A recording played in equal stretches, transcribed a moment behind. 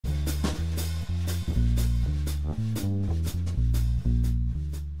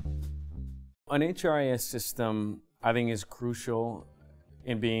An HRIS system, I think, is crucial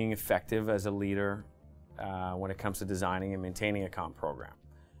in being effective as a leader when it comes to designing and maintaining a comp program.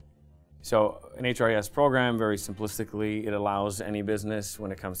 So an HRIS program, very simplistically, it allows any business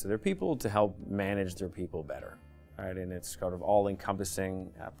when it comes to their people to help manage their people better, right? And it's sort of all-encompassing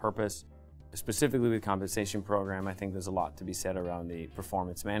purpose. Specifically with compensation program, I think there's a lot to be said around the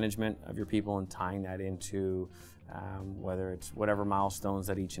performance management of your people and tying that into whether it's whatever milestones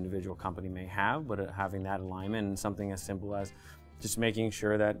that each individual company may have, but having that alignment and something as simple as just making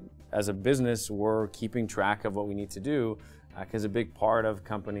sure that as a business we're keeping track of what we need to do, because a big part of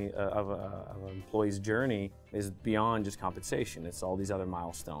an employee's journey is beyond just compensation. It's all these other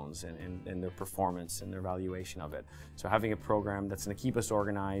milestones and their performance and their valuation of it. So having a program that's going to keep us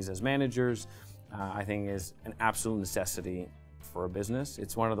organized as managers, I think, is an absolute necessity for a business.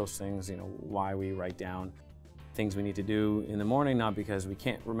 It's one of those things, why we write down things we need to do in the morning, not because we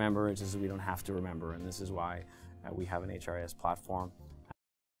can't remember, it's just we don't have to remember, and this is why we have an HRIS platform.